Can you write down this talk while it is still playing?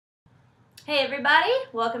Hey everybody,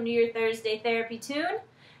 welcome to your Thursday therapy tune.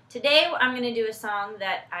 Today I'm going to do a song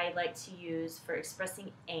that I like to use for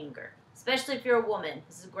expressing anger, especially if you're a woman.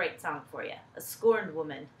 This is a great song for you, a scorned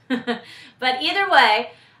woman. But either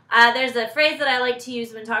way, there's a phrase that I like to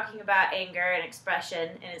use when talking about anger and expression,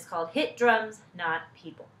 and it's called hit drums, not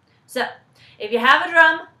people. So, if you have a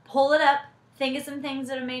drum, pull it up, think of some things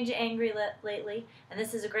that have made you angry lately, and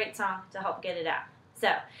this is a great song to help get it out.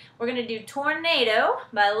 So, we're going to do Tornado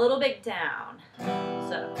by Little Big Town.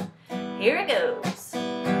 So, here it goes.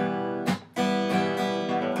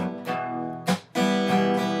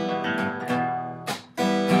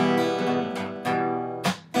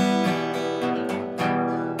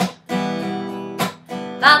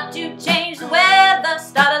 About to change the weather,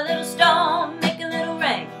 start a little storm, make a little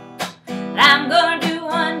rain. But I'm going to do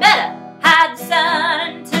one better, hide the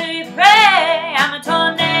sun until you pray. I'm a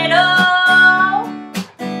tornado,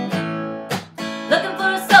 looking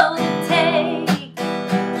for a soul to take.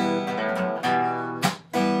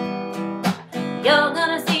 You're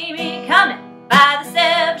gonna see me coming by the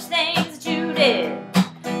selfish things that you did.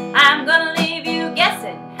 I'm gonna leave you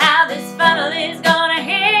guessing how this funnel is gonna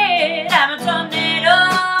hit. I'm a tornado,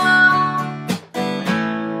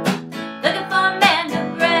 looking for a man to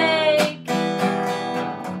break.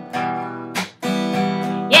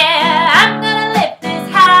 Yeah, I'm gonna lift this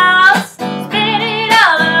house, spin it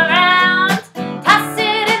all around, toss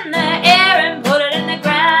it in the air and put it in the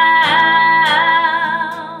ground.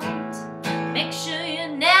 Make sure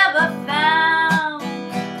you're never found.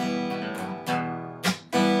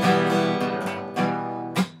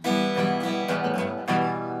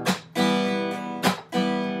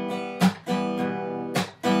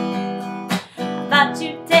 Thought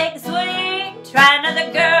you'd take a swing, try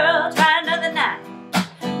another girl, try another night.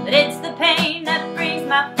 But it's the pain that brings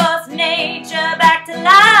my force of nature back to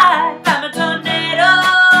life. I'm a tornado,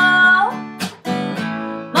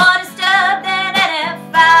 more disturbed than an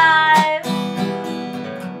F5.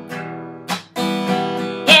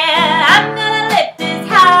 Yeah, I'm gonna lift this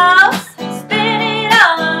house, spin it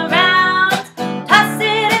all around, toss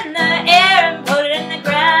it in the air and put it in the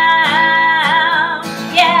ground.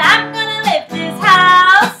 Yeah, I'm gonna lift this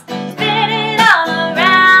house, spin it all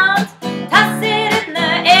around, toss it in the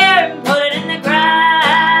air and put it in the ground.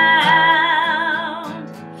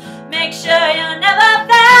 Make sure you're never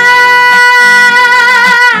found.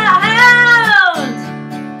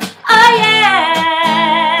 Oh yeah.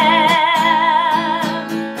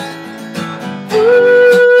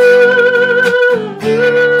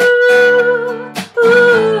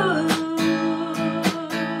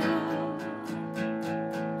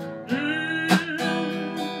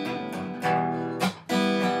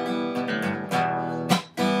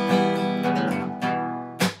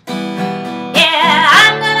 Yeah,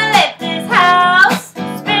 I'm gonna lift this house,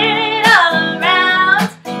 spin it all around,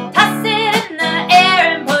 toss it in the air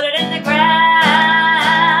and put it in the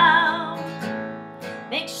ground.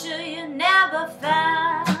 Make sure you're never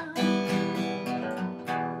found.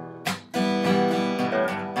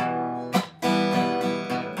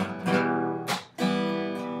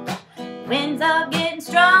 Winds are getting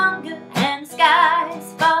stronger and the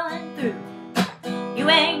sky's falling through. You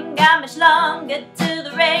ain't got much longer till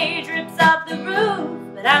the rage rips off the roof.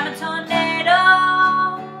 But I'm a tornado,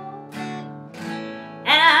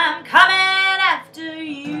 and I'm coming after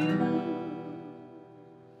you.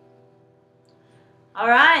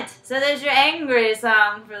 Alright, so there's your angry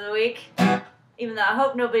song for the week. Even though I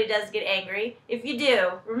hope nobody does get angry. If you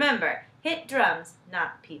do, remember, hit drums,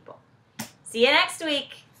 not people. See you next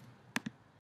week.